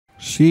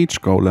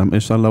Siege Golem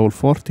is a level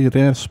 40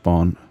 rare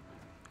spawn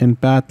in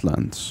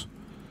Badlands.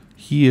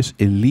 He is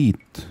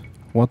elite.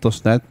 What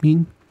does that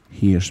mean?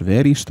 He is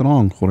very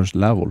strong for his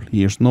level.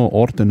 He is no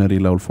ordinary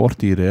level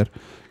 40 rare.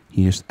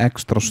 He is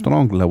extra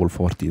strong level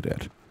 40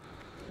 rare.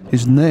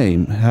 His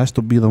name has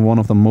to be one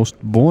of the most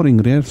boring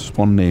rare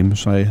spawn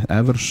names I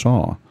ever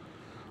saw.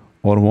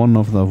 Or one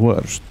of the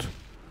worst.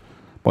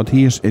 But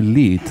he is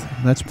elite.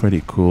 That's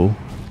pretty cool.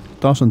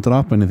 Doesn't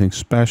drop anything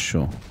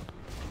special.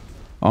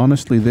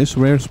 Honestly, this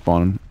rare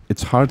spawn,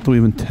 it's hard to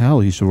even tell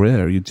he's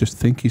rare. You just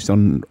think he's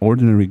an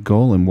ordinary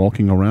golem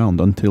walking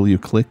around until you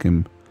click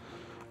him.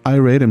 I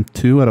rate him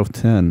 2 out of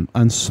 10.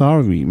 I'm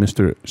sorry,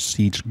 Mr.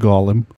 Siege Golem.